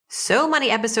So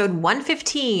Money episode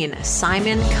 115,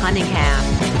 Simon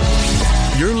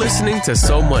Cunningham. You're listening to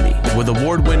So Money with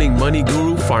award-winning money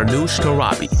guru Farnoosh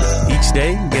Torabi. Each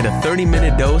day, get a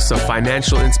 30-minute dose of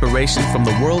financial inspiration from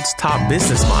the world's top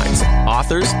business minds,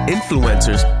 authors,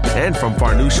 influencers, and from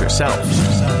Farnoosh herself.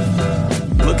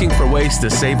 Looking for ways to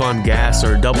save on gas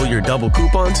or double your double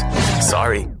coupons?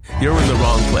 Sorry, you're in the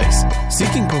wrong place.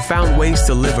 Seeking profound ways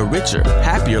to live a richer,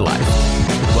 happier life.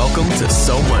 Welcome to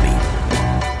So Money.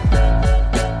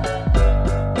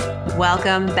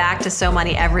 Welcome back to So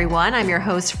Money, everyone. I'm your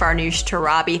host, Farnoosh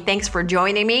Torabi. Thanks for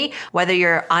joining me. Whether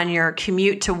you're on your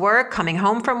commute to work, coming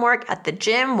home from work, at the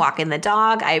gym, walking the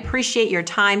dog, I appreciate your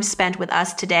time spent with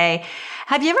us today.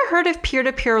 Have you ever heard of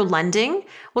peer-to-peer lending?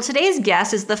 Well, today's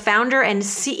guest is the founder and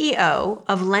CEO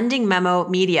of Lending Memo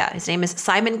Media. His name is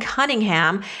Simon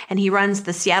Cunningham, and he runs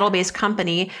the Seattle-based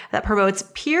company that promotes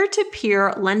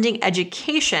peer-to-peer lending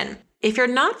education. If you're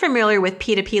not familiar with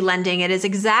P2P lending, it is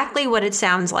exactly what it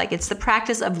sounds like. It's the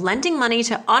practice of lending money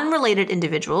to unrelated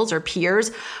individuals or peers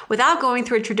without going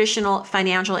through a traditional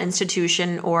financial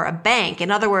institution or a bank. In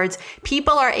other words,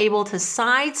 people are able to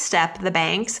sidestep the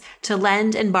banks to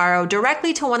lend and borrow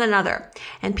directly to one another.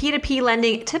 And P2P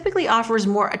lending typically offers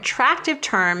more attractive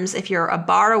terms if you're a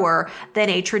borrower than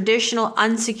a traditional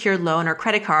unsecured loan or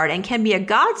credit card, and can be a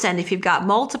godsend if you've got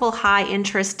multiple high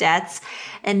interest debts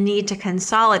and need to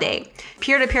consolidate.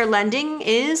 Peer-to-peer lending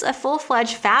is a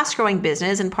full-fledged, fast-growing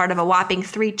business and part of a whopping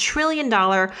 $3 trillion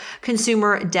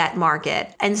consumer debt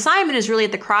market. And Simon is really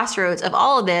at the crossroads of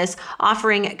all of this,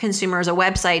 offering consumers a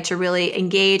website to really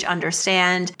engage,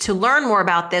 understand, to learn more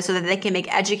about this so that they can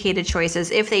make educated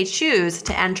choices if they choose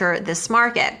to enter this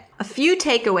market. A few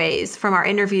takeaways from our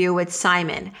interview with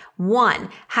Simon. 1,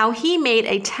 how he made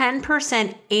a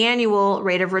 10% annual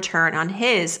rate of return on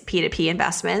his P2P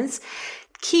investments.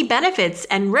 Key benefits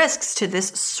and risks to this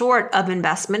sort of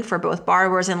investment for both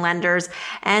borrowers and lenders,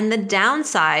 and the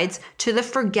downsides to the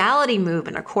frugality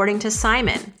movement, according to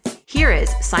Simon. Here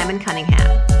is Simon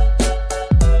Cunningham.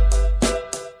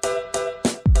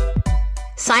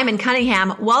 Simon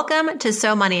Cunningham, welcome to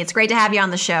So Money. It's great to have you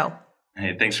on the show.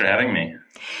 Hey, thanks for having me.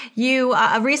 You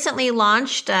recently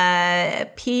launched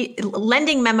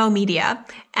Lending Memo Media,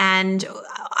 and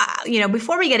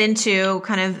before we get into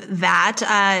kind of that,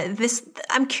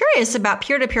 I'm curious about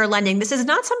peer-to-peer lending. This is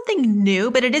not something new,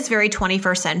 but it is very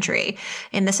 21st century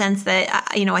in the sense that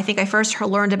I think I first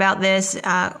learned about this.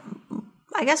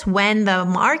 I guess when the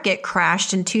market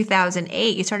crashed in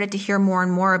 2008, you started to hear more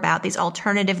and more about these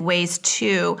alternative ways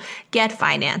to get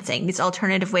financing, these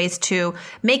alternative ways to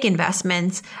make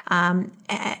investments.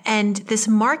 And this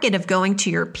market of going to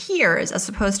your peers as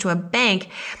opposed to a bank,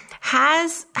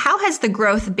 how has the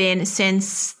growth been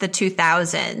since the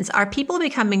 2000s? Are people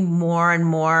becoming more and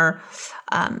more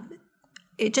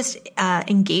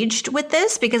engaged with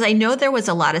this? Because I know there was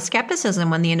a lot of skepticism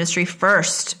when the industry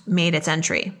first made its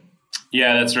entry.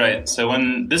 Yeah, that's right. So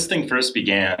when this thing first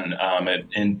began,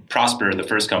 Prosper, the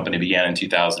first company, began in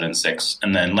 2006,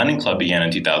 and then Lending Club began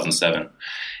in 2007.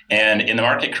 And in the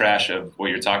market crash of what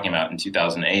you're talking about in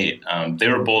 2008, they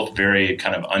were both very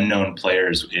kind of unknown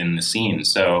players in the scene.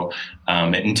 So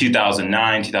in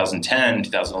 2009, 2010,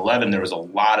 2011, there was a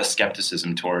lot of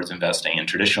skepticism towards investing in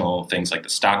traditional things like the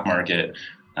stock market.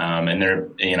 And they're,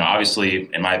 obviously,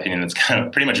 in my opinion, it's kind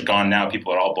of pretty much gone now.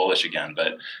 People are all bullish again.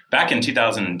 But back in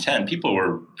 2010, people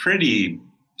were pretty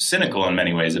cynical in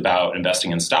many ways about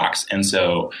investing in stocks. And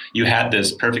so you had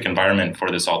this perfect environment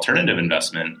for this alternative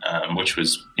investment, which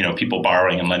was, people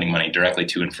borrowing and lending money directly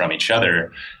to and from each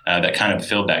other, that kind of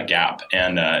filled that gap.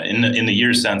 And in the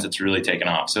years since, it's really taken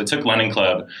off. So it took Lending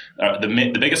Club,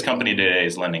 the biggest company today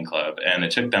is Lending Club, and it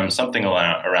took them something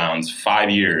around 5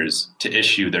 years to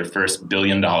issue their first $1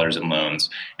 billion in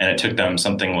loans. And it took them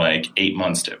something like 8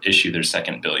 months to issue their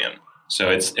second billion.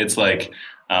 So it's like,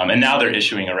 and now they're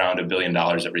issuing around $1 billion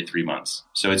every 3 months.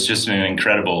 So it's just an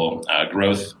incredible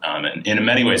growth. And in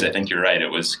many ways, I think you're right. It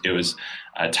was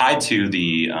tied to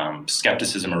the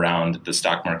skepticism around the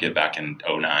stock market back in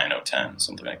 2009, 2010,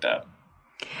 something like that.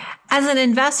 As an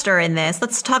investor in this,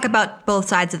 let's talk about both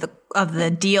sides of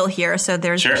the deal here. So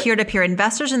there's peer-to-peer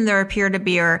investors and there are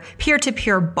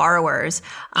peer-to-peer borrowers.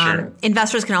 Sure.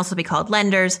 Investors can also be called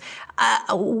lenders.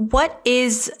 What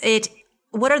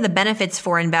are the benefits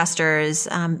for investors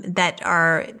that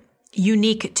are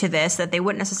unique to this that they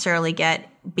wouldn't necessarily get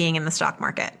being in the stock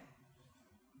market?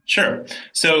 Sure.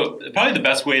 So probably the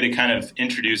best way to kind of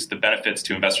introduce the benefits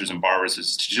to investors and borrowers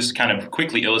is to just kind of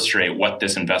quickly illustrate what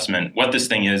this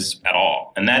thing is at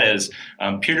all. And that is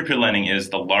peer-to-peer lending is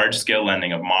the large-scale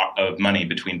lending of money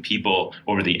between people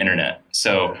over the internet.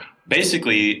 So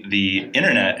basically, the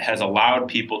internet has allowed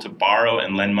people to borrow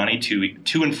and lend money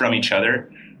to and from each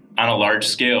other on a large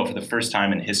scale for the first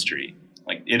time in history.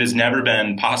 Like, it has never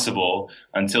been possible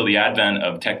until the advent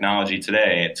of technology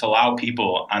today to allow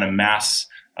people on a mass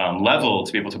level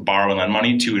to be able to borrow and lend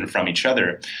money to and from each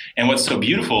other. And what's so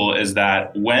beautiful is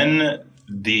that when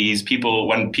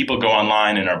people go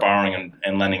online and are borrowing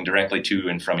and lending directly to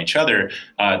and from each other,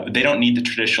 they don't need the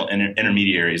traditional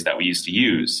intermediaries that we used to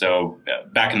use. So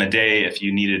back in the day, if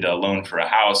you needed a loan for a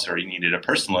house or you needed a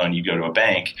personal loan, you go to a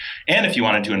bank. And if you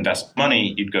wanted to invest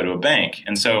money, you'd go to a bank.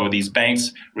 And so these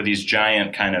banks were these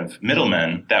giant kind of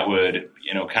middlemen that would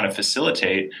kind of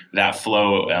facilitate that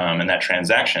flow and that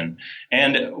transaction.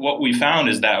 And what we found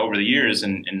is that over the years,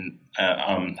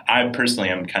 I personally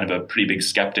am kind of a pretty big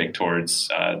skeptic towards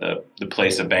the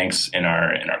place of banks in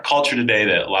our culture today.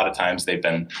 That a lot of times they've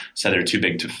been said they're too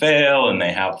big to fail, and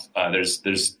they have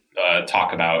there's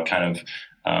talk about kind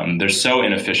of they're so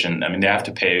inefficient. I mean, they have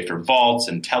to pay for vaults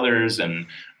and tellers, and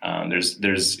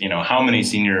there's how many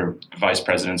senior vice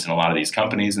presidents in a lot of these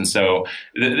companies, and so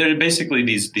they're basically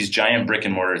these giant brick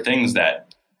and mortar things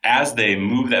that, as they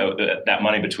move that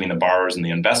money between the borrowers and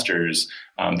the investors,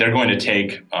 they're going to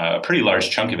take a pretty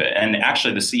large chunk of it. And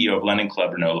actually, the CEO of Lending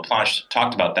Club, Renaud Laplanche,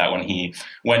 talked about that when he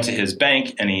went to his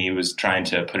bank and he was trying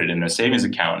to put it in a savings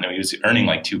account. And he was earning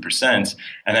like 2%,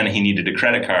 and then he needed a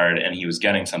credit card, and he was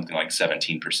getting something like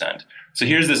 17%. So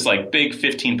here's this like big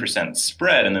 15%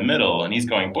 spread in the middle, and he's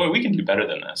going, boy, we can do better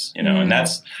than this, And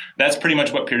that's pretty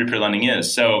much what peer-to-peer lending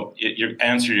is. So your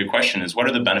answer to your question is, what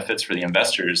are the benefits for the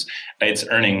investors? It's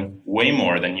earning way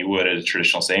more than you would at a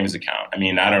traditional savings account. I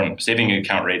mean, saving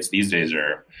account rates these days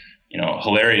are,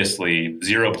 hilariously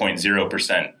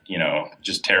 0.0%,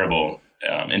 just terrible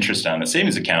interest on a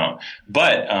savings account.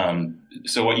 But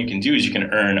so what you can do is you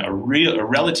can earn a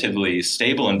relatively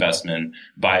stable investment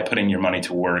by putting your money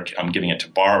to work, giving it to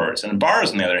borrowers. And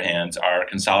borrowers, on the other hand, are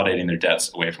consolidating their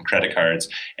debts away from credit cards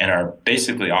and are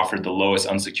basically offered the lowest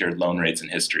unsecured loan rates in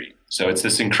history. So it's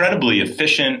this incredibly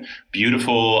efficient,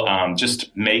 beautiful,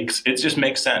 just makes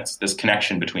sense, this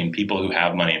connection between people who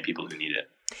have money and people who need it.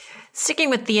 Sticking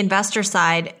with the investor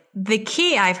side, the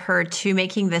key I've heard to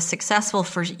making this successful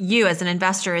for you as an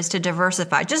investor is to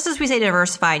diversify. Just as we say,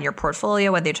 diversify in your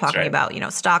portfolio, whether you're talking about,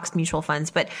 stocks, mutual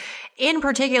funds, but in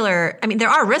particular, I mean, there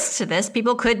are risks to this.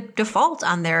 People could default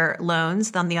on their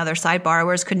loans. On the other side,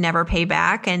 borrowers could never pay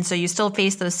back. And so you still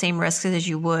face those same risks as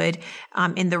you would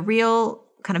in the real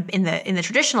kind of in the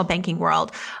traditional banking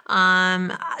world.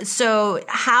 So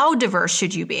how diverse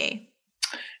should you be?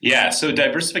 Yeah, so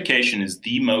diversification is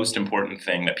the most important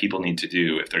thing that people need to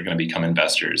do if they're going to become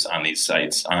investors on these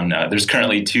sites. There's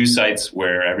currently 2 sites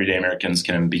where everyday Americans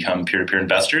can become peer-to-peer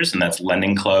investors, and that's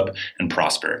Lending Club and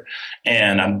Prosper.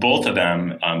 And on both of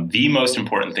them, the most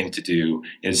important thing to do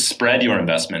is spread your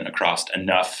investment across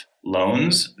enough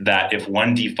loans that if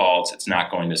one defaults, it's not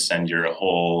going to send your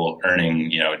whole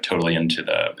earning, totally into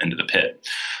the pit.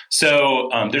 So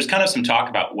there's kind of some talk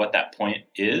about what that point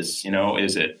is.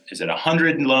 Is it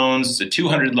 100 loans? Is it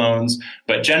 200 loans?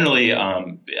 But generally,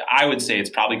 I would say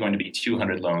it's probably going to be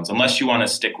 200 loans, unless you want to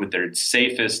stick with their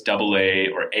safest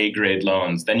AA or A grade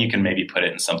loans. Then you can maybe put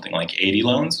it in something like 80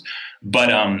 loans.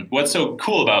 But what's so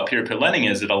cool about peer-to-peer lending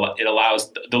is it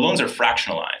allows the loans are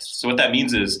fractionalized. So what that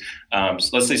means is, so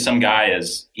let's say some guy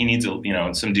needs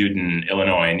some dude in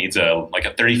Illinois needs a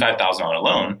 $35,000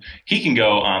 loan. He can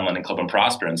go on Lending Club and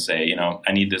Prosper and say,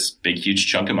 I need this big, huge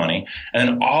chunk of money. And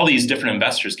then all these different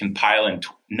investors can pile in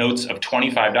notes of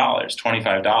 $25,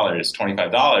 $25,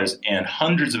 $25, and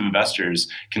hundreds of investors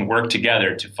can work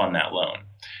together to fund that loan.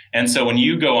 And so when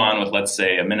you go on with, let's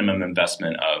say, a minimum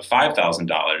investment of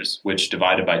 $5,000, which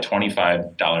divided by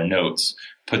 $25 notes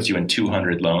puts you in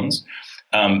 200 loans,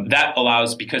 that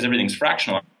allows, because everything's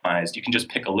fractionalized, you can just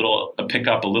pick up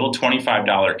a little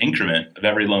 $25 increment of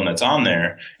every loan that's on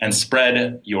there and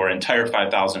spread your entire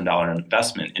 $5,000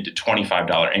 investment into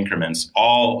 $25 increments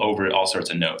all over all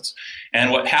sorts of notes.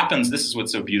 And what happens, this is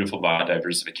what's so beautiful about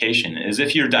diversification, is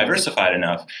if you're diversified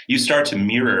enough, you start to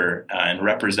mirror and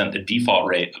represent the default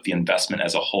rate of the investment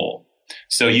as a whole.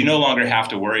 So you no longer have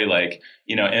to worry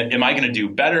am I going to do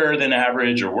better than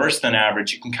average or worse than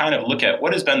average? You can kind of look at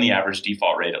what has been the average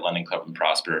default rate at Lending Club and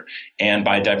Prosper. And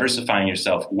by diversifying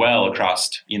yourself well across,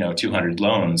 200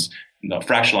 loans,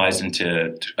 fractionalized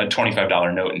into a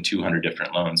 $25 note and 200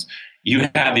 different loans, you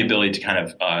have the ability to kind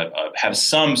of have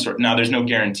some sort. Now, there's no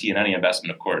guarantee in any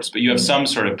investment, of course, but you have some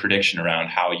sort of prediction around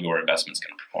how your investment's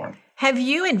going to perform. Have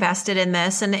you invested in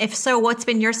this? And if so, what's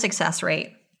been your success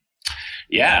rate?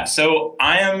 Yeah, so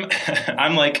I'm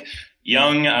like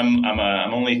young.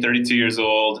 I'm only 32 years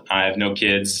old. I have no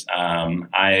kids. I'm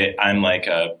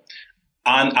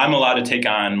allowed to take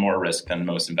on more risk than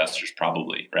most investors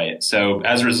probably, right? So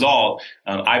as a result,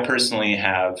 I personally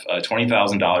have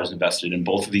 $20,000 invested in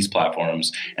both of these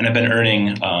platforms, and I've been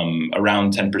earning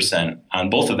around 10% on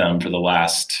both of them for the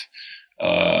last,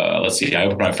 let's see, I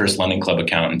opened my first Lending Club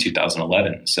account in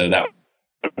 2011. So that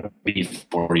would be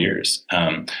 4 years.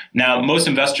 Now, most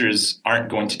investors aren't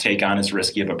going to take on as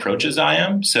risky of approach as I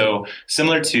am. So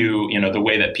similar to the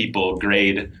way that people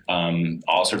grade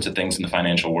all sorts of things in the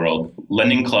financial world,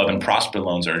 Lending Club and Prosper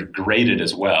loans are graded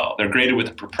as well. They're graded with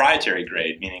a proprietary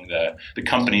grade, meaning the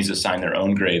companies assign their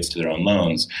own grades to their own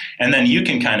loans. And then you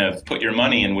can kind of put your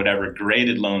money in whatever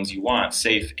graded loans you want,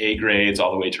 safe A grades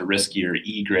all the way to riskier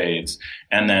E grades,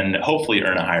 and then hopefully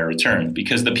earn a higher return.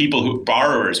 Because the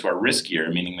borrowers who are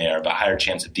riskier, meaning they have a higher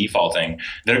chance of defaulting,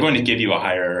 they're going to give you a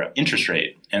higher interest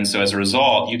rate. And so as a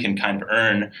result, you can kind of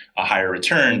earn a higher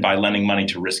return by lending money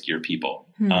to riskier people.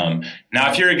 Now,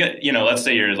 if you're, let's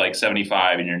say you're like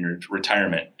 75 and you're in your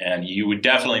retirement, and you would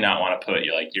definitely not want to put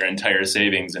your entire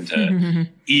savings into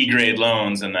E-grade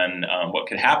loans. And then what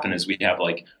could happen is we have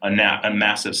like a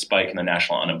massive spike in the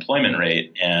national unemployment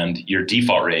rate, and your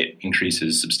default rate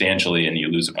increases substantially and you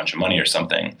lose a bunch of money or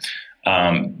something.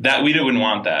 That we wouldn't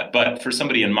want that. But for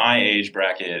somebody in my age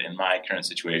bracket, in my current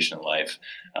situation in life,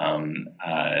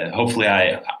 hopefully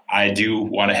I do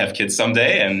want to have kids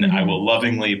someday, and I will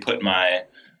lovingly put my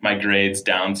grades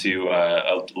down to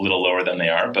a little lower than they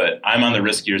are. But I'm on the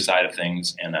riskier side of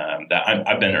things, and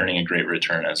I've been earning a great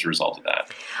return as a result of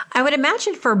that. I would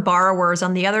imagine for borrowers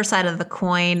on the other side of the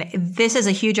coin, this is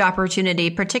a huge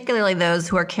opportunity, particularly those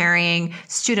who are carrying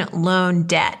student loan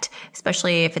debt,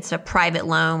 especially if it's a private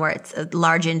loan where it's a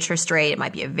large interest rate. It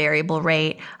might be a variable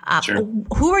rate. Sure.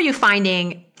 Who are you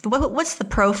finding? What's the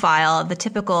profile of the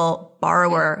typical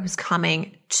borrower who's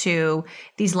coming to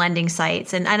these lending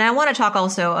sites? And I want to talk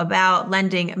also about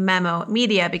Lending Memo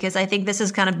Media, because I think this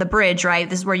is kind of the bridge, right?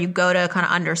 This is where you go to kind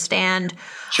of understand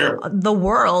the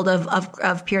world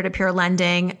of peer-to-peer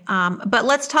lending. But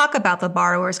let's talk about the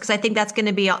borrowers, because I think that's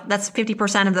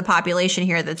 50% of the population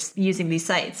here that's using these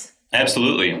sites.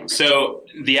 Absolutely. So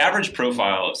the average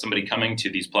profile of somebody coming to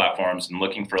these platforms and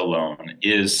looking for a loan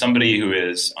is somebody who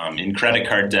is in credit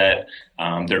card debt.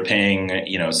 They're paying,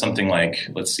 something like,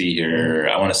 let's see here,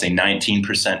 I want to say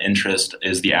 19% interest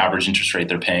is the average interest rate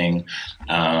they're paying,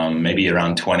 maybe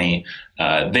around 20.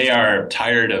 They are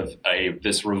tired of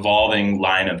this revolving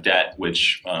line of debt,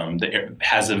 which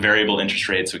has a variable interest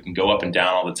rate, so it can go up and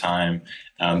down all the time.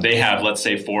 They have, let's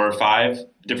say, 4 or 5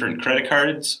 different credit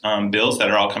cards, bills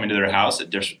that are all coming to their house at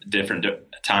different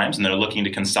times, and they're looking to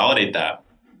consolidate that.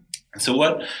 So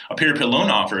what a peer-to-peer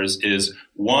loan offers is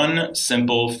one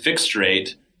simple fixed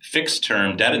rate, fixed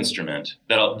term debt instrument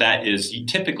that is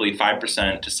typically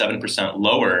 5% to 7%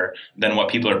 lower than what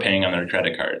people are paying on their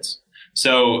credit cards.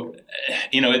 So,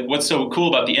 what's so cool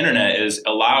about the internet is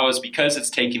because it's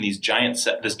taking this giant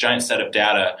set of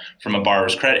data from a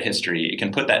borrower's credit history, it can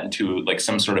put that into like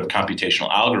some sort of computational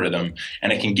algorithm,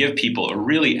 and it can give people a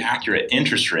really accurate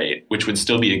interest rate, which would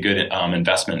still be a good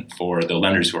investment for the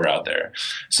lenders who are out there.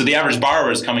 So the average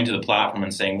borrower is coming to the platform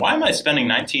and saying, why am I spending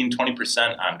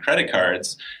 20% on credit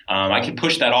cards? I can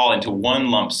push that all into one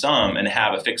lump sum and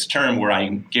have a fixed term where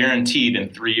I'm guaranteed in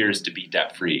 3 years to be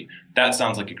debt free. That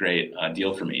sounds like a great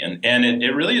deal for me. And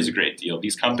it really is a great deal.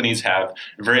 These companies have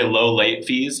very low late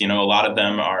fees. A lot of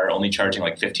them are only charging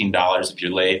like $15 if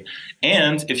you're late.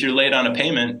 And if you're late on a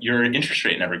payment, your interest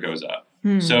rate never goes up.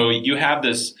 So you have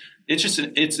this,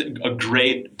 it's a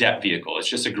great debt vehicle. It's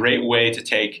just a great way to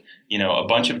take, a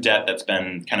bunch of debt that's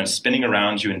been kind of spinning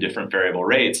around you in different variable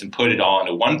rates and put it all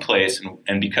into one place.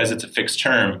 And because it's a fixed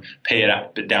term, pay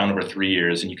it down over 3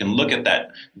 years. And you can look at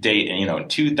that date and, in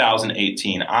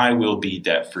 2018, I will be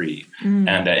debt free.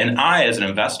 And I, as an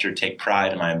investor, take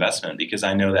pride in my investment because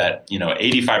I know that,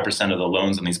 85% of the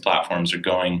loans on these platforms are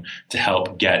going to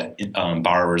help get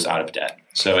borrowers out of debt.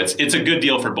 So it's a good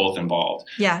deal for both involved.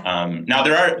 Yeah. Now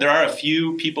there are a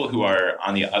few people who are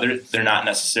on the other. They're not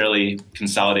necessarily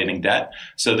consolidating debt.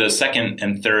 So the second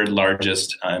and third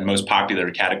largest and most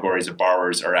popular categories of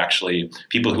borrowers are actually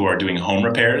people who are doing home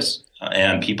repairs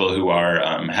and people who are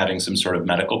having some sort of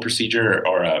medical procedure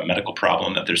or a medical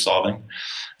problem that they're solving.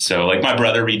 So like my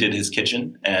brother redid his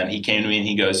kitchen and he came to me and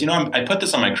he goes, I put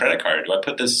this on my credit card.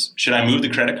 Should I move the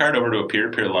credit card over to a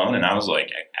peer-to-peer loan? And I was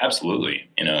like, absolutely.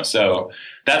 So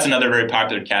that's another very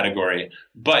popular category.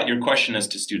 But your question as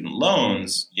to student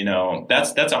loans,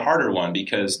 that's a harder one,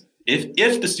 because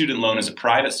if the student loan is a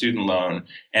private student loan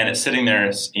and it's sitting there,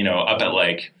 up at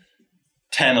like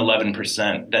 10,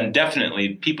 11%, then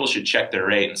definitely people should check their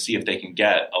rate and see if they can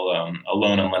get a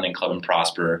loan on Lending Club and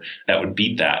Prosper that would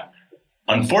beat that.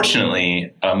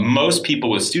 Unfortunately, most people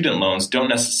with student loans don't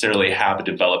necessarily have a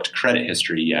developed credit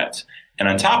history yet. And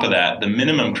on top of that, the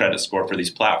minimum credit score for these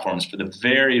platforms for the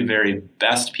very, very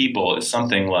best people is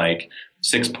something like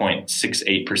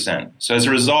 6.68%. So as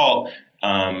a result,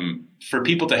 for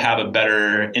people to have a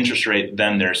better interest rate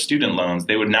than their student loans,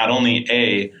 they would not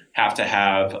only have to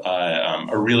have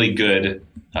a really good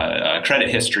credit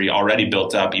history already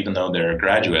built up, even though they're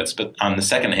graduates. But on the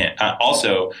second hand,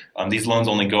 also, these loans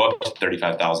only go up to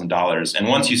 $35,000. And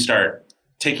once you start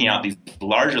taking out these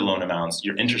larger loan amounts,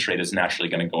 your interest rate is naturally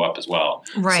going to go up as well.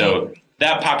 Right. So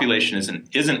that population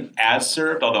isn't as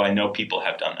served, although I know people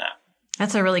have done that.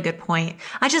 That's a really good point.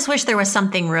 I just wish there was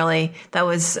something really that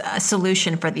was a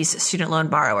solution for these student loan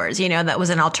borrowers, that was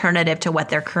an alternative to what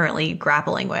they're currently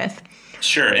grappling with.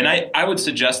 Sure. And I would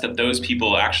suggest that those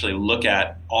people actually look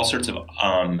at all sorts of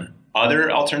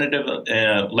other alternative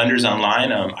lenders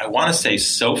online. I want to say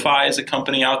SoFi is a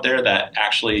company out there that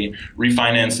actually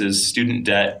refinances student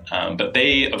debt. But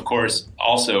they, of course,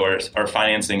 also are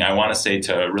financing, I want to say,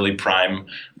 to really prime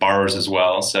borrowers as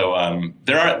well. So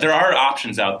there are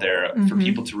options out there for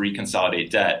people to reconsolidate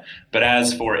debt. But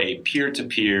as for a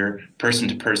peer-to-peer,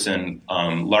 person-to-person,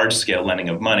 large-scale lending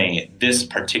of money, this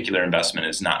particular investment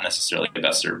is not necessarily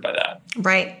best served by that.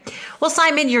 Right. Well,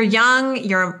 Simon, you're young,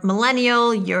 you're a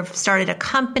millennial, you've started a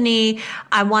company.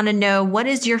 I want to know, what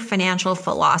is your financial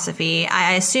philosophy?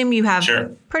 I assume you have a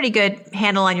pretty good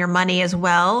handle on your money as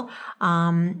well,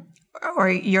 or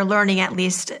you're learning at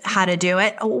least how to do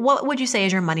it. What would you say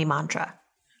is your money mantra?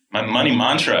 My money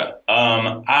mantra?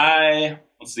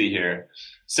 Let's see here.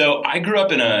 So I grew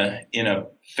up in a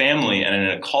family and in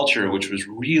a culture which was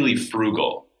really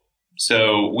frugal.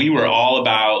 So we were all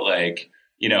about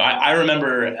I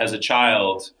remember as a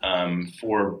child,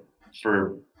 for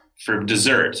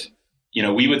dessert,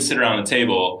 we would sit around the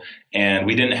table and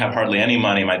we didn't have hardly any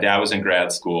money. My dad was in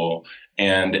grad school.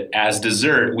 And as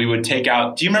dessert, we would take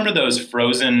out, do you remember those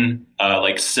frozen,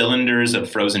 cylinders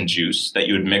of frozen juice that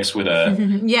you would mix with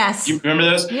Yes. Do you remember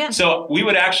those? Yeah. So we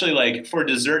would actually, for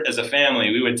dessert as a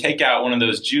family, we would take out one of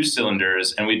those juice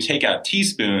cylinders and we'd take out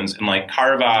teaspoons and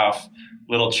carve off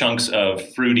little chunks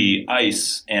of fruity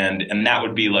ice. And that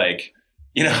would be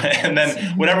and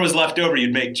then whatever was left over,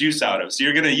 you'd make juice out of. So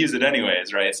you're going to use it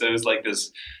anyways, right? So it was like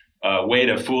this way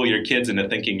to fool your kids into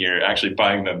thinking you're actually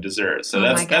buying them dessert. So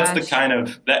that's the kind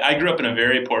of that. I grew up in a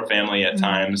very poor family at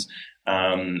times.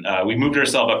 We moved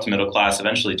ourselves up to middle class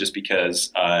eventually, just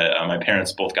because my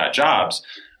parents both got jobs.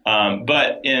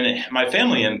 But in my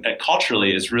family and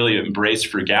culturally is really embraced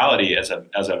frugality as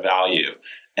a value.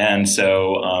 And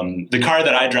so the car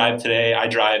that I drive today, I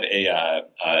drive a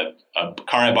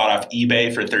car I bought off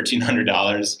eBay for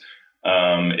 $1,300.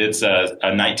 It's a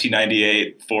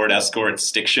 1998 Ford Escort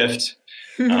stick shift.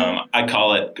 I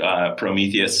call it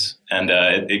Prometheus, and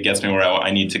it gets me where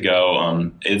I need to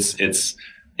go. It's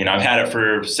I've had it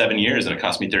for 7 years, and it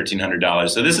cost me $1,300.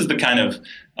 So this is the kind of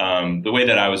the way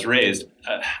that I was raised.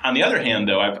 On the other hand,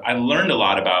 though, I've learned a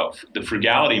lot about the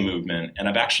frugality movement, and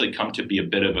I've actually come to be a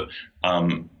bit of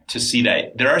to see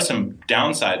that there are some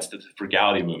downsides to the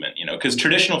frugality movement. Because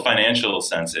traditional financial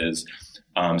sense is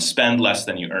spend less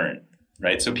than you earn,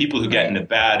 right? So people who get into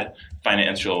bad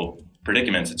financial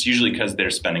predicaments, it's usually because they're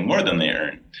spending more than they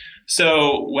earn.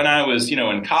 So when I was,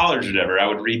 in college or whatever, I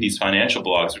would read these financial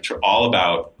blogs, which were all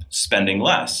about spending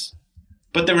less,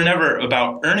 but they were never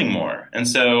about earning more. And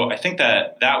so I think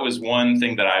that was one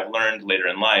thing that I've learned later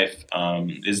in life,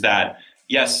 is that,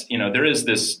 yes, there is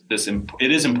this,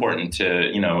 it is important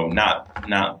to,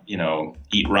 not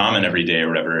eat ramen every day or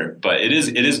whatever, but it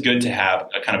is good to have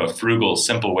a kind of a frugal,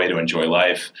 simple way to enjoy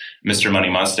life. Mr. Money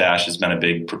Mustache has been a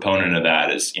big proponent of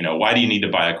that. Is, why do you need to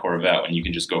buy a Corvette when you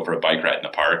can just go for a bike ride in the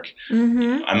park?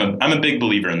 Mm-hmm. I'm a big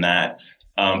believer in that.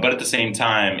 But at the same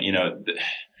time,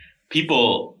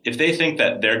 people, if they think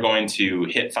that they're going to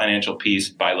hit financial peace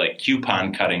by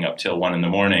coupon cutting up till 1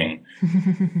 a.m,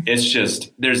 it's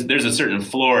just, there's a certain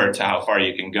floor to how far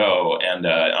you can go.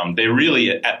 And they really,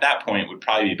 at that point, would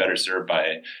probably be better served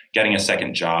by getting a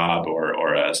second job or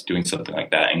doing something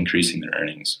like that, increasing their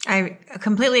earnings. I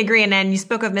completely agree. And then you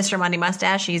spoke of Mr. Money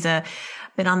Mustache. He's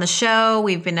been on the show.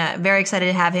 We've been very excited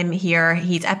to have him here.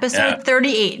 He's episode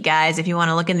 38, guys, if you want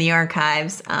to look in the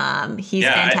archives. He's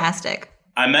fantastic.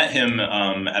 I met him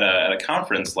at a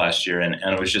conference last year, and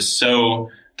it was just so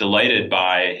delighted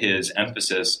by his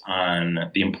emphasis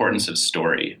on the importance of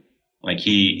story. Like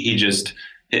he just,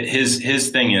 his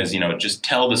thing is, just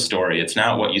tell the story. It's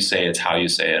not what you say, it's how you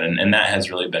say it. And that has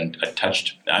really been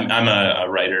touched. I'm a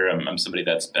writer. I'm somebody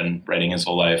that's been writing his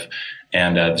whole life.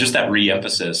 And just that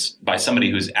re-emphasis by somebody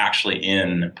who's actually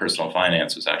in personal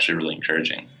finance was actually really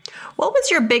encouraging. What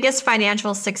was your biggest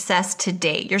financial success to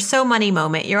date? Your So Money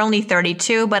moment. You're only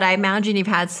 32, but I imagine you've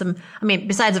had some,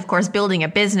 besides, of course, building a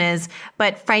business,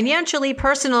 but financially,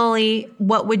 personally,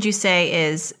 what would you say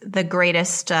is the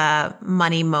greatest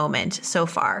money moment so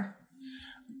far?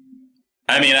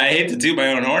 I hate to toot my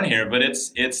own horn here, but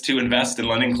it's to invest in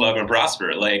Lending Club and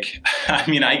prosper.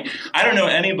 I don't know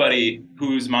anybody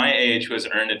who's my age who has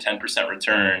earned a 10%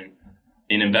 return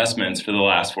in investments for the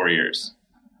last 4 years.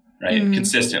 Right.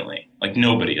 Consistently.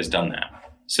 Nobody has done that.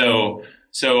 So,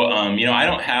 I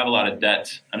don't have a lot of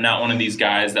debt. I'm not one of these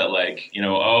guys that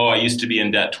I used to be in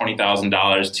debt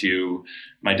 $20,000 to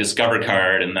my Discover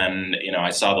card. And then, I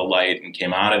saw the light and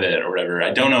came out of it or whatever. I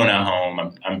don't own a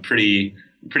home. I'm pretty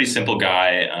simple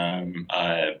guy.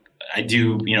 I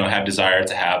do, have desire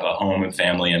to have a home and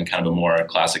family and kind of a more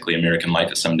classically American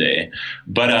life someday.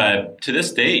 But, to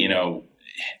this day,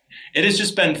 it has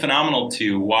just been phenomenal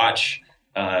to watch,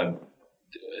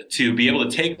 to be able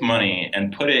to take money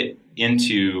and put it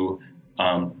into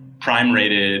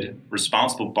prime-rated,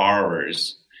 responsible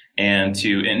borrowers, and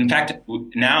in fact,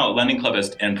 now Lending Club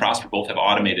and Prosper both have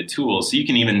automated tools, so you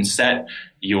can even set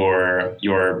their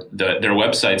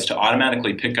websites to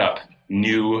automatically pick up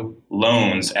new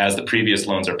loans as the previous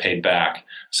loans are paid back.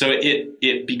 So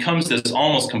it becomes this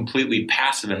almost completely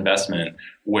passive investment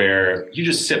where you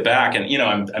just sit back and,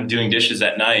 I'm doing dishes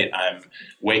at night. I'm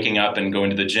waking up and going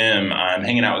to the gym. I'm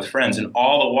hanging out with friends. And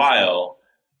all the while,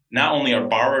 not only are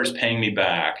borrowers paying me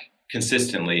back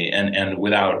consistently and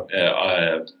without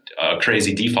a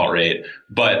crazy default rate,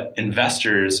 but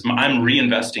investors, I'm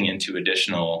reinvesting into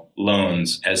additional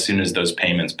loans as soon as those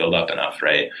payments build up enough,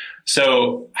 right?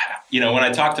 So, when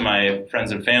I talk to my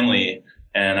friends and family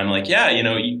and I'm like, yeah,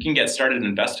 you can get started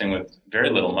investing with very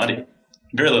little money.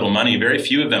 Very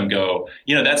few of them go,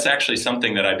 that's actually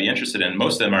something that I'd be interested in.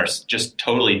 Most of them are just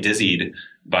totally dizzied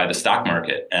by the stock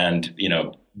market and,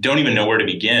 don't even know where to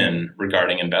begin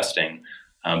regarding investing.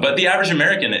 But the average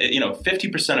American,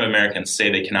 50% of Americans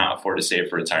say they cannot afford to save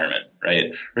for retirement,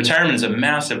 right? Retirement is a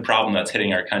massive problem that's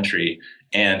hitting our country.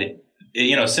 And,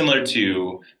 similar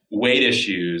to weight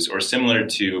issues or similar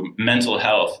to mental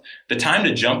health, the time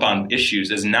to jump on issues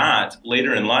is not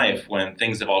later in life when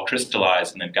things have all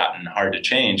crystallized and they've gotten hard to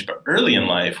change, but early in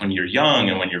life when you're young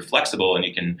and when you're flexible and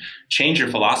you can change your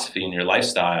philosophy and your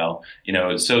lifestyle,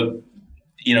 so,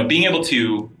 being able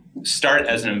to start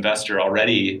as an investor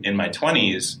already in my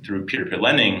 20s through peer-to-peer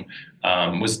lending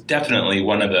was definitely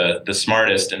one of the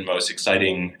smartest and most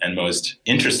exciting and most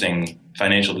interesting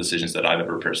financial decisions that I've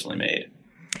ever personally made.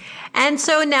 And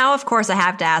so now, of course, I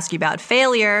have to ask you about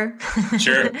failure.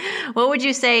 Sure. What would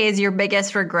you say is your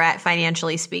biggest regret,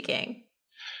 financially speaking?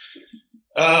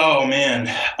 Oh, man.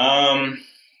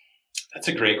 That's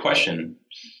a great question.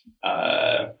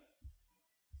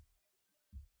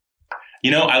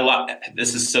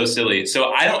 This is so silly.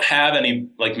 So I don't have any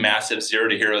massive zero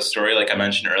to hero story like I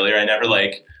mentioned earlier. I never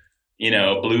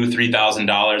blew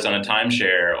 $3,000 on a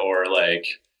timeshare or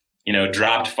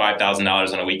dropped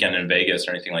 $5,000 on a weekend in Vegas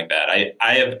or anything like that. I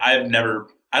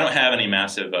don't have any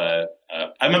massive,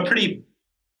 I'm a pretty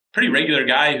regular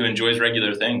guy who enjoys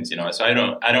regular things, so I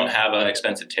don't have an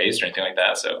expensive taste or anything like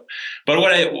that. So, but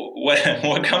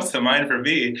what comes to mind for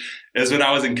me is when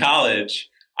I was in college,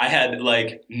 I had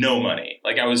no money.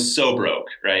 I was so broke,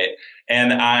 right?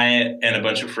 And I and a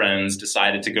bunch of friends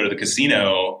decided to go to the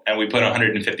casino and we put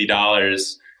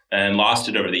 $150 and lost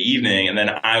it over the evening. And then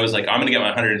I was like, I'm going to get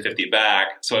my $150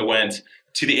 back. So I went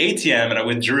to the ATM and I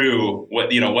withdrew what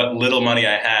little money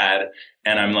I had.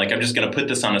 And I'm like, I'm just going to put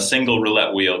this on a single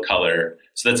roulette wheel color.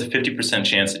 So that's a 50%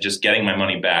 chance of just getting my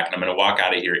money back. And I'm going to walk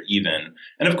out of here even.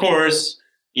 And of course,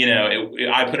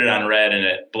 I put it on red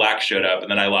and black showed up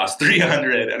and then I lost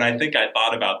 300. And I think I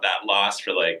thought about that loss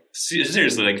for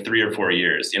seriously 3 or 4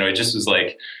 years. It just was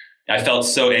I felt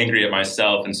so angry at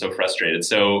myself and so frustrated.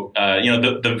 So,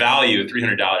 the value of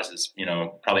 $300 is,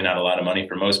 probably not a lot of money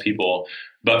for most people.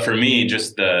 But for me,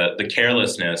 just the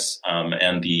carelessness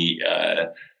and the,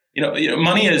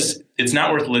 money it's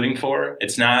not worth living for.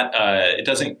 It's not, it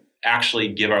doesn't actually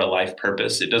give our life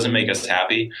purpose. It doesn't make us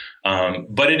happy.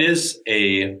 But it is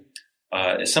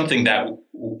something that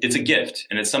it's a gift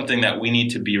and it's something that we need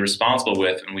to be responsible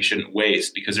with and we shouldn't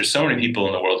waste because there's so many people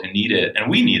in the world who need it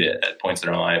and we need it at points in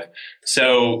our life.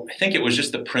 So I think it was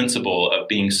just the principle of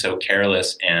being so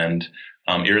careless and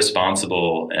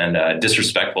irresponsible and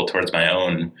disrespectful towards my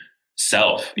own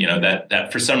self. That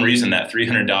for some reason that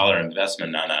 $300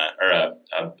 investment on a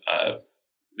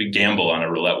gamble on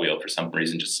a roulette wheel for some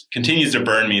reason just continues to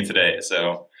burn me today.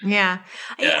 So yeah.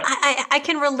 I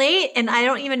can relate, and I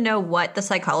don't even know what the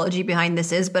psychology behind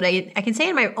this is, but I can say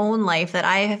in my own life that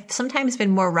I have sometimes been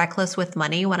more reckless with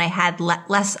money when I had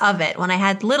less of it, when I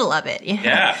had little of it,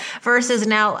 versus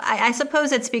now. I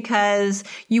suppose it's because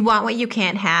you want what you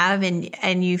can't have,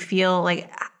 and you feel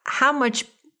like, how much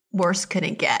worse can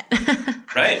it get?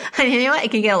 Right. And you know what? It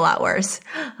can get a lot worse.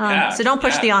 So don't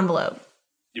push the envelope.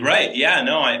 Right. Yeah.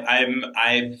 No,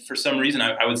 I for some reason,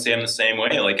 I would say I'm the same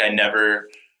way. Like I never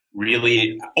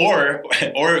really, or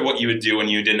what you would do when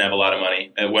you didn't have a lot of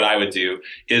money, what I would do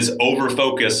is over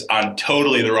focus on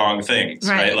totally the wrong things,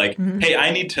 right? Like, hey,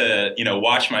 I need to,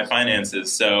 watch my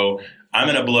finances. So I'm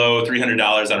going to blow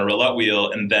 $300 on a roulette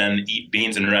wheel and then eat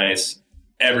beans and rice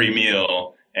every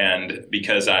meal. And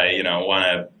because I, want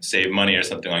to save money or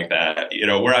something like that,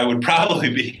 where I would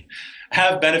probably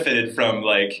have benefited from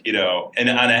and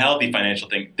on a healthy financial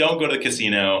thing, don't go to the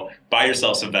casino, buy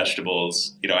yourself some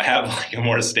vegetables, have like a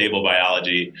more stable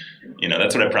biology.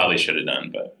 That's what I probably should have done,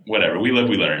 but whatever. We live,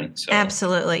 we learn. So.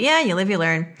 Absolutely. Yeah. You live, you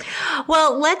learn.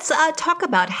 Well, let's talk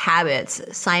about habits,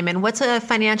 Simon. What's a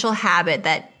financial habit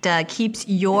that keeps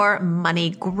your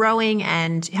money growing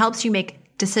and helps you make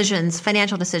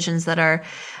financial decisions that are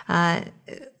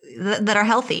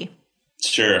healthy?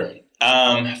 Sure.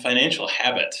 Financial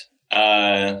habit.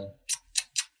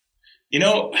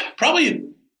 Probably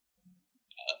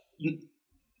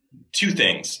two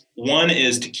things. One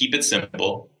is to keep it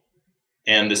simple.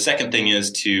 And the second thing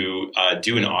is to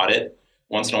do an audit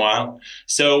once in a while.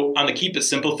 So on the keep it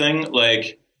simple thing,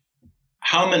 like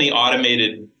how many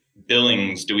automated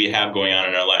billings do we have going on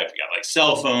in our life? We got like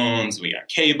cell phones, we got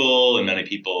cable, and many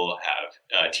people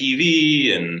have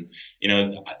TV. And,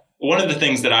 one of the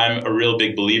things that I'm a real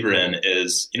big believer in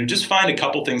is, just find a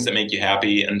couple things that make you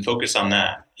happy and focus on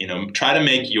that. Try to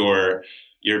make your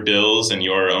bills and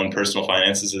your own personal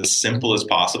finances as simple as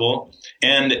possible.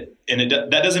 And that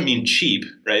doesn't mean cheap,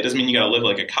 right? It doesn't mean you got to live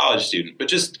like a college student, but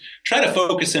just try to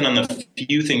focus in on the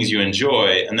few things you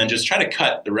enjoy and then just try to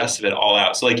cut the rest of it all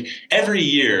out. So like every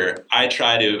year I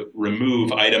try to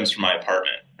remove items from my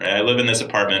apartment, right? I live in this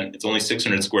apartment. It's only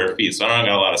 600 square feet, so I don't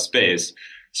got a lot of space.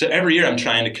 So every year I'm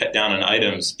trying to cut down on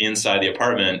items inside the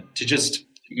apartment to just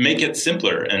make it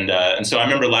simpler. And so I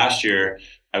remember last year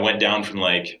I went down from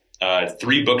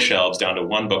 3 bookshelves down to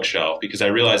 1 bookshelf because I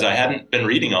realized I hadn't been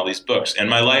reading all these books and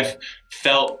my life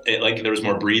felt like there was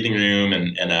more breathing room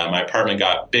and my apartment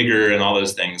got bigger and all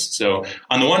those things. So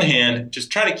on the one hand,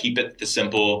 just try to keep it the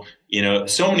simple.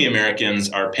 So many Americans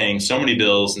are paying so many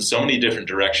bills in so many different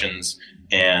directions.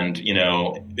 And,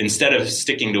 instead of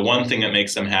sticking to one thing that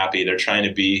makes them happy, they're trying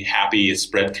to be happy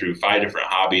spread through 5 different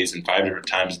hobbies and 5 different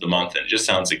times of the month. And it just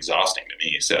sounds exhausting to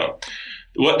me. So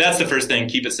that's the first thing,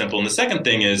 keep it simple. And the second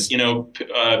thing is,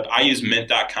 I use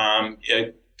mint.com,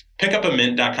 pick up a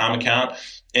mint.com account.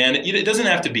 And it doesn't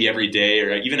have to be every day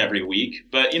or even every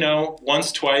week, but,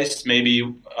 once, twice, maybe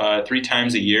 3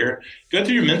 times a year, go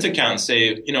through your Mint account and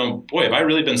say, boy, have I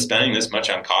really been spending this much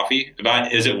on coffee?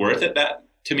 Is it worth it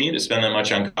to me to spend that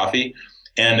much on coffee?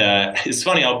 And it's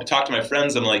funny, I'll talk to my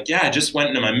friends. I'm like, yeah, I just went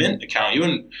into my Mint account. You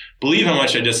wouldn't believe how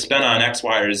much I just spent on X,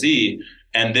 Y, or Z.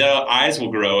 And their eyes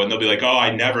will grow and they'll be like, oh,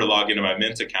 I never log into my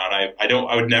Mint account.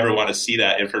 I would never want to see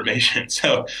that information.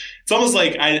 So it's almost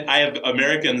like I have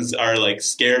Americans are like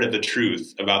scared of the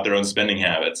truth about their own spending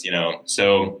habits,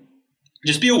 So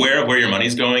just be aware of where your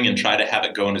money's going and try to have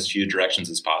it go in as few directions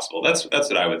as possible. That's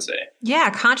what I would say.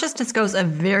 Yeah, consciousness goes a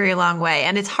very long way.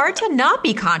 And it's hard to not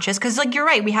be conscious because you're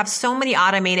right. We have so many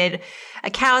automated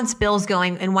accounts, bills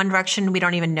going in one direction. We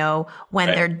don't even know when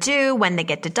they're due, when they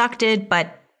get deducted.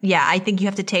 But yeah, I think you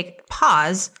have to take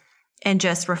pause and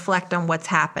just reflect on what's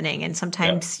happening. And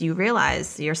sometimes you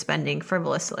realize you're spending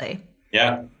frivolously.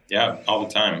 Yeah, all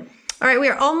the time. All right, we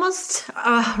are almost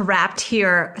wrapped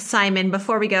here, Simon.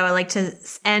 Before we go, I'd like to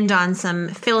end on some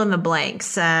fill in the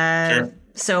blanks. Sure.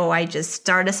 So I just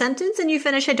start a sentence and you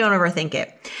finish it. Don't overthink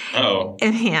it. Oh.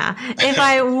 Yeah. If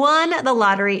I won the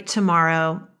lottery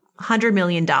tomorrow, $100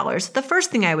 million, the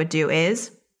first thing I would do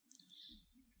is?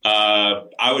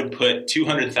 I would put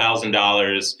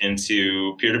 $200,000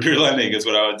 into peer-to-peer lending is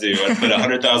what I would do. I'd put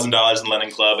 $100,000 in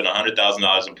Lending Club and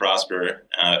 $100,000 in Prosper,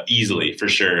 easily for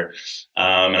sure.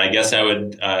 And I guess I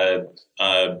would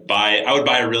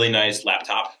buy a really nice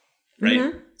laptop, right?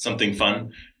 Mm-hmm. Something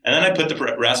fun. And then I put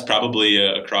the rest probably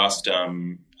across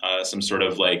some sort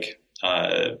of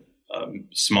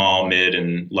small, mid,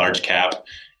 and large cap.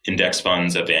 index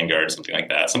funds at Vanguard, something like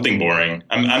that. Something boring.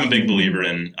 I'm a big believer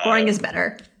in boring is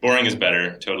better. Boring is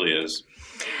better. Totally is.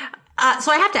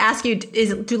 So I have to ask you: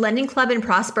 do Lending Club and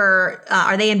Prosper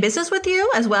are they in business with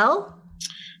you as well?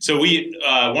 So we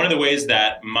one of the ways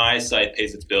that my site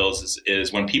pays its bills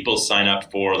is when people sign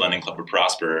up for Lending Club or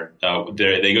Prosper,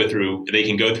 they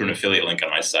can go through an affiliate link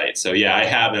on my site. So yeah, I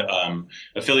have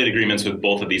affiliate agreements with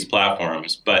both of these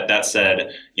platforms. But that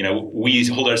said, we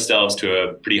hold ourselves to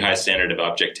a pretty high standard of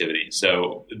objectivity.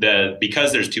 So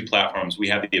because there's two platforms, we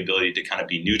have the ability to kind of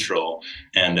be neutral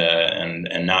and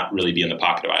not really be in the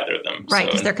pocket of either of them. Right,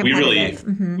 because they're competitive.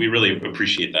 We really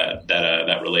appreciate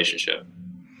that relationship.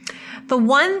 The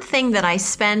one thing that I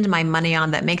spend my money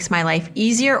on that makes my life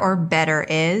easier or better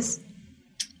is?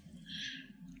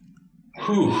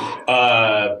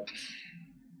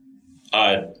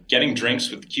 Getting drinks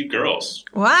with cute girls.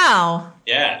 Wow.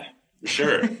 Yeah, for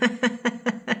sure.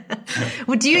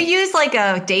 Well, do you use like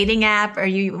a dating app, or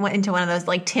you went into one of those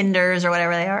like Tinders or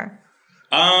whatever they are?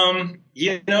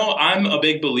 I'm a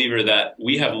big believer that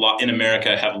we in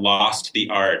America have lost the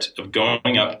art of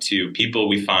going up to people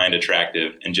we find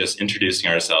attractive and just introducing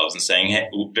ourselves and saying, hey,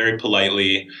 very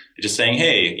politely, just saying,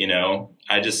 hey,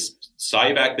 I just saw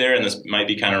you back there and this might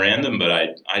be kind of random, but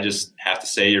I just have to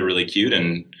say you're really cute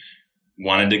and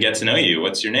wanted to get to know you.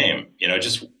 What's your name?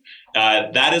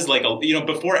 That is like,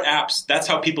 before apps, that's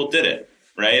how people did it.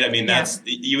 Right. I mean,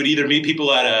 you would either meet people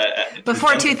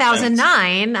before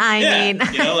 2009.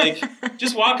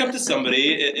 Just walk up to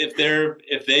somebody. If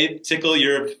they tickle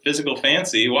your physical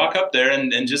fancy, walk up there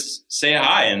and just say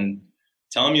hi and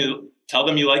tell them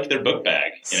you like their book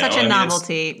bag. Such a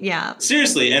novelty. Yeah.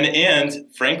 Seriously.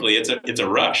 And frankly, it's a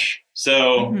rush.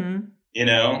 So, and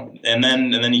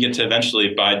then you get to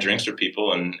eventually buy drinks for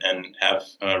people and have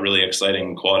a really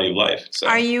exciting quality of life. So.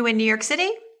 Are you in New York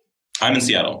City? I'm in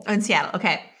Seattle. Oh, in Seattle.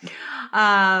 Okay.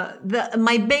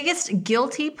 My biggest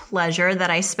guilty pleasure that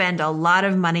I spend a lot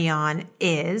of money on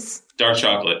is dark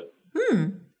chocolate.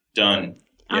 Done.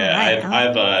 Yeah.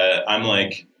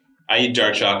 Right. I eat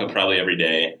dark chocolate probably every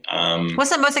day. What's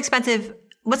the most expensive?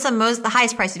 What's the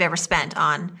highest price you've ever spent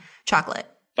on chocolate?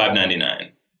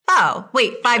 $5.99. Oh,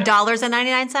 wait,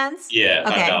 $5.99? Yeah,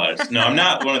 $5. Okay. No, I'm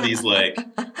not one of these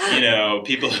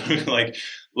people who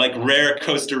like rare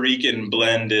Costa Rican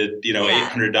blended,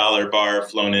 $800 bar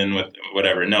flown in with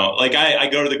whatever. No, I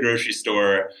go to the grocery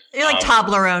store. You're like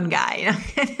Toblerone guy.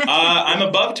 I'm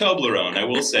above Toblerone. I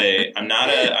will say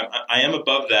I am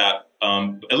above that.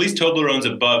 At least Toblerone's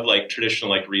above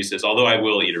traditional Reese's, although I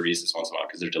will eat a Reese's once in a while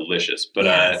because they're delicious. But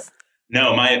yes.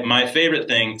 No, my favorite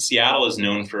thing, Seattle is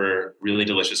known for really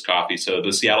delicious coffee. So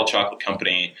the Seattle Chocolate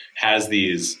Company has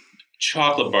these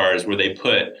chocolate bars where they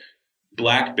put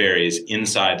blackberries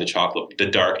inside the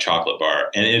dark chocolate bar,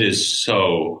 and it is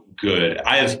so good.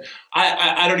 I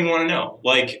don't even want to know.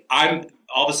 I'm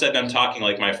all of a sudden I'm talking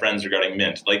like my friends regarding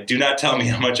mint. Do not tell me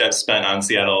how much I've spent on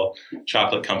Seattle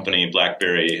Chocolate Company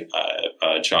blackberry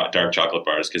dark chocolate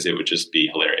bars, because it would just be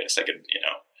hilarious. I could,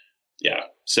 yeah.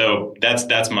 So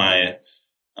that's my.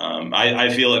 I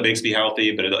feel it makes me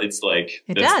healthy, but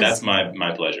that's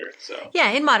my pleasure. So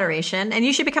yeah, in moderation, and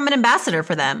you should become an ambassador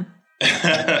for them.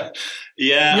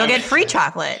 Yeah, you'll get free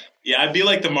chocolate. Yeah, I'd be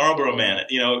like the Marlboro Man.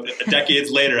 Decades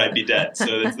later, I'd be dead.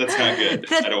 So that's not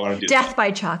good. I don't want to do death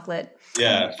by chocolate.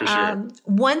 Yeah, for sure.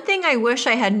 One thing I wish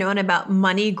I had known about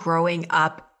money growing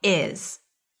up is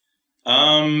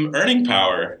earning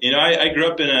power. I grew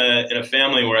up in a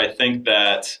family where I think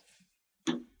that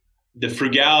the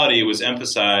frugality was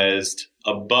emphasized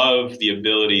above the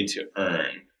ability to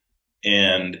earn,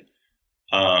 and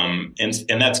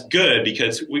that's good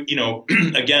because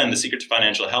again, the secret to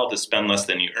financial health is spend less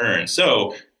than you earn.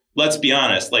 So let's be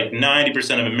honest,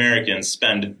 90% of Americans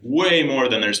spend way more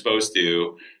than they're supposed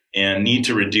to and need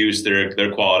to reduce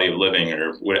their quality of living,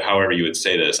 or however you would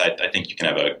say this. I think you can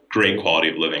have a great quality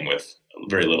of living with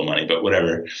very little money, but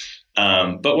whatever.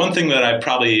 But one thing that I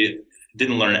probably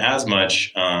didn't learn as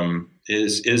much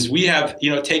is we have,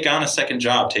 take on a second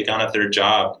job, take on a third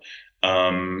job,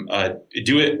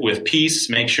 do it with peace,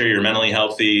 make sure you're mentally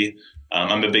healthy.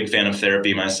 I'm a big fan of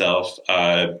therapy myself.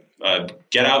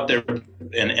 Get out there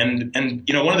and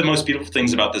one of the most beautiful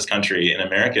things about this country in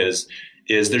America is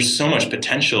there's so much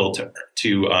potential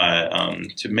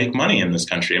to make money in this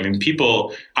country. I mean,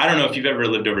 I don't know if you've ever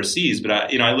lived overseas, but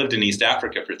I lived in East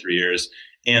Africa for 3 years,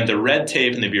 and the red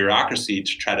tape and the bureaucracy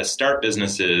to try to start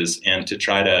businesses and to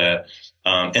try to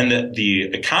and the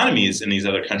economies in these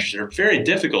other countries are very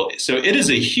difficult. So it is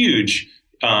a huge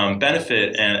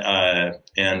benefit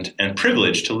and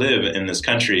privilege to live in this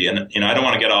country. And I don't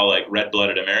want to get all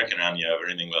red-blooded American on you or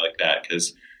anything like that,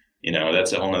 because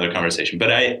that's a whole nother conversation.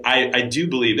 But I do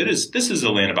believe this is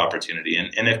a land of opportunity.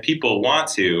 And if people want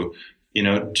to,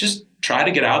 just try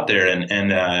to get out there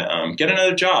and get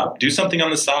another job, do something on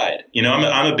the side.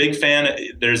 I'm a big fan.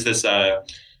 There's this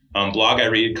blog I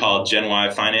read called Gen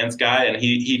Y Finance Guy, and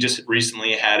he just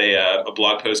recently had a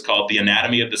blog post called The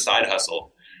Anatomy of the Side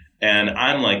Hustle. And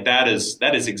I'm like, that is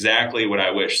exactly what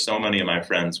I wish so many of my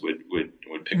friends would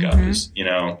pick up is,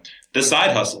 the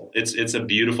side hustle. It's a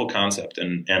beautiful concept.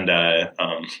 And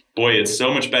boy, it's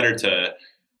so much better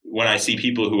when I see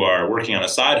people who are working on a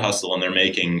side hustle and they're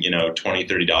making, $20,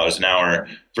 $30 an hour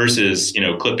versus,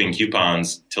 clipping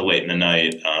coupons till late in the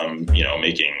night,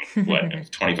 making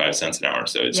 25 cents an hour.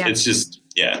 So it's just,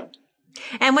 yeah.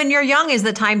 And when you're young is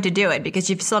the time to do it because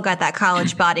you've still got that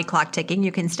college body clock ticking.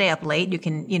 You can stay up late. You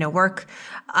can, work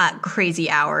crazy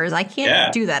hours. I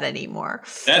can't do that anymore.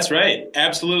 That's right.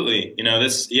 Absolutely. And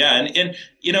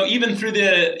even through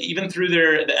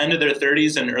the end of their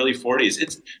 30s and early 40s,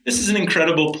 this is an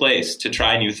incredible place to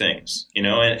try new things,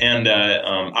 and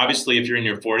obviously if you're in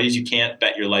your 40s, you can't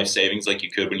bet your life savings like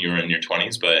you could when you were in your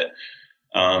 20s, but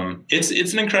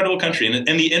it's an incredible country,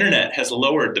 and the internet has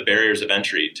lowered the barriers of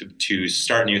entry to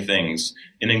start new things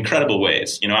in incredible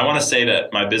ways. I want to say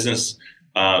that my business,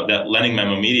 that Lending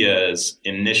Memo Media's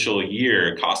initial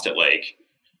year cost it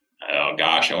I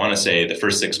want to say the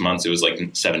first 6 months it was like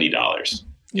 $70.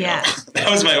 Yeah,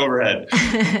 that was my overhead.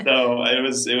 So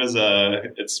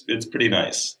it's pretty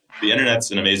nice. The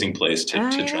internet's an amazing place to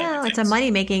try. Yeah, it's a money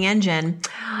making engine.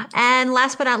 And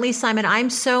last but not least, Simon, I'm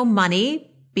so money.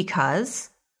 Because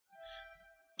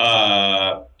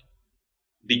I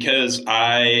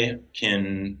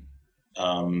can,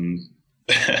 can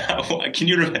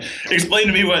you explain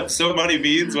to me what so money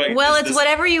means? It's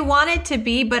whatever you want it to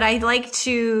be, but I like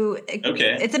to,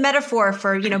 it's a metaphor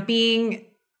for, being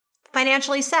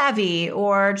financially savvy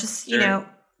or just,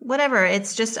 whatever.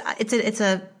 It's just, it's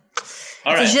a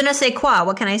je ne sais quoi.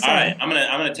 What can I say? All right. I'm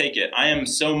going to take it. I am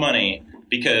so money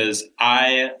because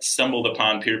I stumbled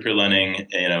upon peer-to-peer lending,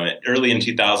 early in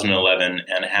 2011,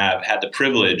 and have had the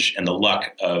privilege and the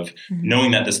luck of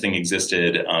knowing that this thing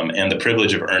existed, and the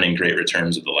privilege of earning great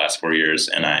returns over the last 4 years.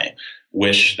 And I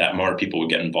wish that more people would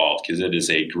get involved because it is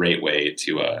a great way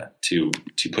to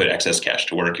put excess cash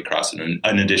to work across an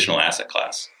additional asset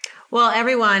class. Well,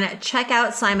 everyone, check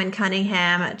out Simon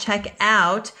Cunningham. Check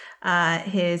out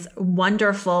his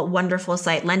wonderful, wonderful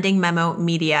site, Lending Memo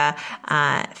Media.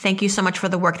 Thank you so much for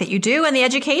the work that you do and the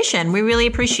education. We really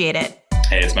appreciate it.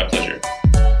 Hey, it's my pleasure.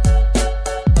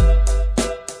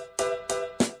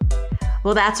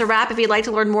 Well, that's a wrap. If you'd like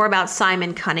to learn more about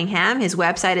Simon Cunningham, his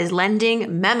website is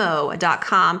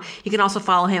lendingmemo.com. You can also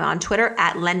follow him on Twitter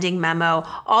at lendingmemo.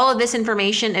 All of this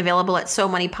information available at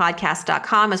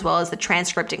SoMoneyPodcast.com, as well as the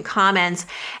transcript and comments.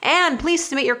 And please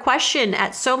submit your question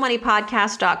at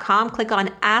SoMoneyPodcast.com. Click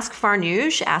on Ask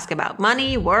Farnoosh, ask about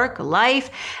money, work, life,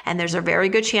 and there's a very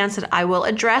good chance that I will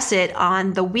address it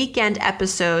on the weekend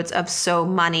episodes of So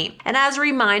Money. And as a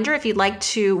reminder, if you'd like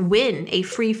to win a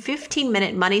free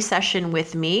 15-minute money session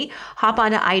with me, hop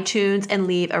onto iTunes and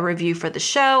leave a review for the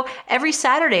show. Every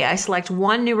Saturday, I select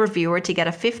one new reviewer to get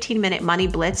a 15-minute money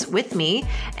blitz with me.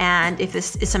 And if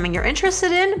this is something you're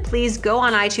interested in, please go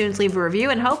on iTunes, leave a review,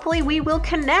 and hopefully we will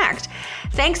connect.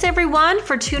 Thanks everyone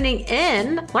for tuning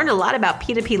in. Learned a lot about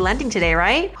P2P lending today,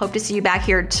 right? Hope to see you back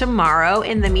here tomorrow.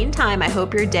 In the meantime, I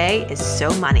hope your day is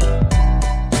so money.